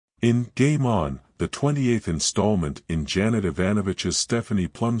In Game On, the 28th installment in Janet Evanovich's Stephanie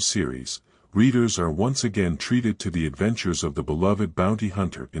Plum series, readers are once again treated to the adventures of the beloved bounty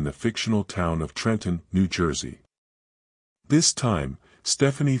hunter in the fictional town of Trenton, New Jersey. This time,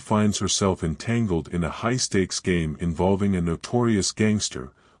 Stephanie finds herself entangled in a high-stakes game involving a notorious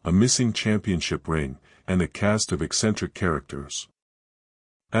gangster, a missing championship ring, and a cast of eccentric characters.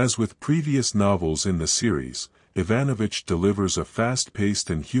 As with previous novels in the series, Evanovich delivers a fast-paced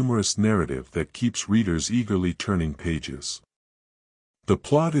and humorous narrative that keeps readers eagerly turning pages. The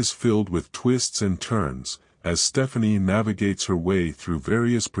plot is filled with twists and turns, as Stephanie navigates her way through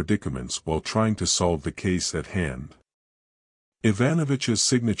various predicaments while trying to solve the case at hand. Evanovich's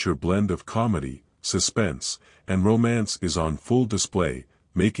signature blend of comedy, suspense, and romance is on full display,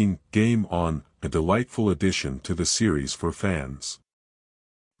 making Game On a delightful addition to the series for fans.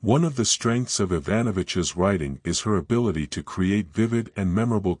 One of the strengths of Evanovich's writing is her ability to create vivid and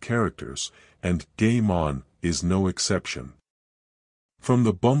memorable characters, and Game On is no exception. From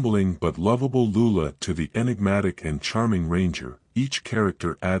the bumbling but lovable Lula to the enigmatic and charming Ranger, each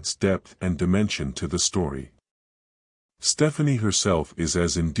character adds depth and dimension to the story. Stephanie herself is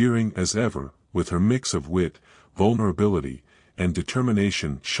as endearing as ever, with her mix of wit, vulnerability, and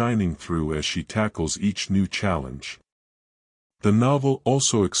determination shining through as she tackles each new challenge. The novel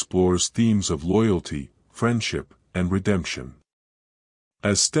also explores themes of loyalty, friendship, and redemption.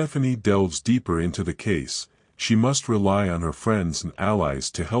 As Stephanie delves deeper into the case, she must rely on her friends and allies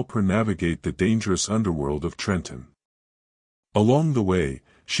to help her navigate the dangerous underworld of Trenton. Along the way,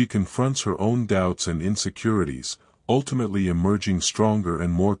 she confronts her own doubts and insecurities, ultimately emerging stronger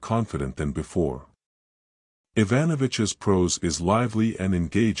and more confident than before. Evanovich's prose is lively and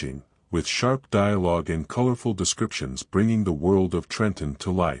engaging, with sharp dialogue and colorful descriptions bringing the world of Trenton to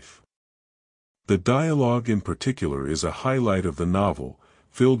life. The dialogue in particular is a highlight of the novel,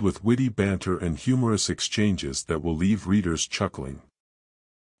 filled with witty banter and humorous exchanges that will leave readers chuckling.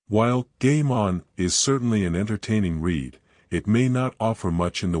 While Game On is certainly an entertaining read, it may not offer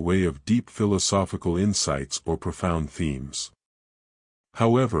much in the way of deep philosophical insights or profound themes.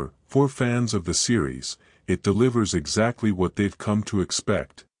 However, for fans of the series, it delivers exactly what they've come to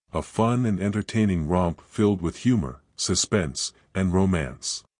expect: a fun and entertaining romp filled with humor, suspense, and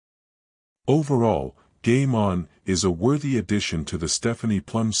romance. Overall, Game On is a worthy addition to the Stephanie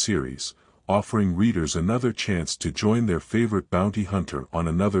Plum series, offering readers another chance to join their favorite bounty hunter on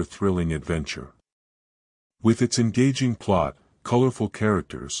another thrilling adventure. With its engaging plot, colorful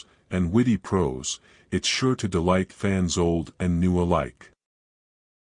characters, and witty prose, it's sure to delight fans old and new alike.